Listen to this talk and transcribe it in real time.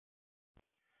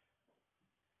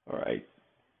Alright,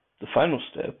 the final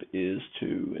step is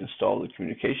to install the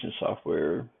communication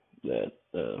software that,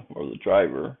 or the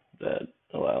driver that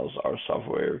allows our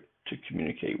software to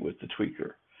communicate with the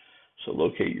TwEECer. So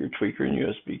locate your TwEECer and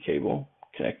USB cable,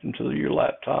 connect them to your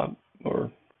laptop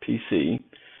or PC.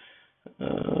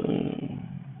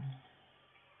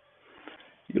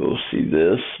 You'll see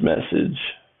this message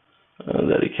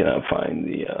that it cannot find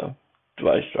the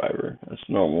device driver. That's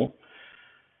normal.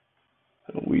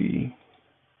 We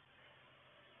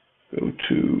go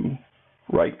to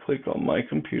right-click on My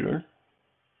Computer,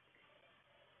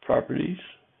 Properties,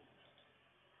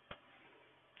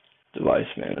 Device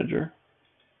Manager,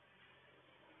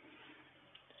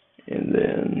 and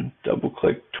then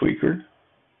double-click TwEECer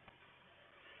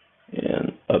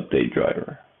and Update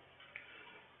Driver.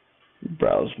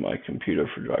 Browse My Computer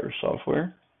for driver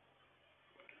software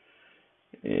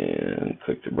and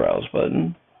click the Browse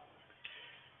button.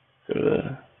 Go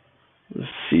to the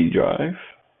C drive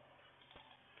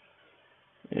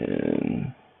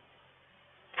and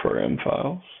Program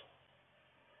Files,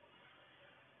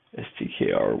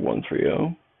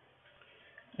 STKR130,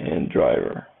 and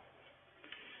Driver.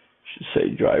 Should say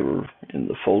Driver in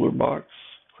the folder box.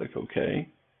 Click OK.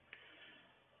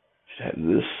 Should have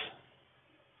this,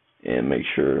 and make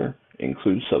sure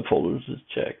Include Subfolders is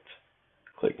checked.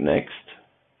 Click Next.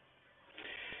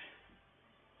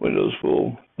 Windows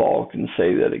will balk and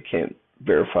say that it can't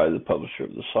verify the publisher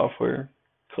of the software.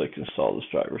 Click Install this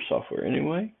driver software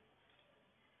anyway.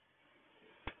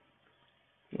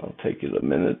 It'll take it a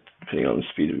minute, depending on the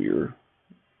speed of your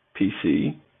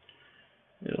PC.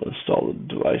 It'll install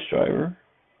the device driver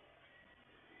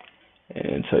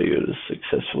and tell you it has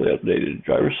successfully updated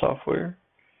driver software.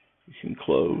 You can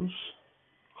close,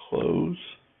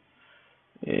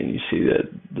 and you see that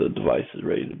the device is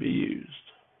ready to be used.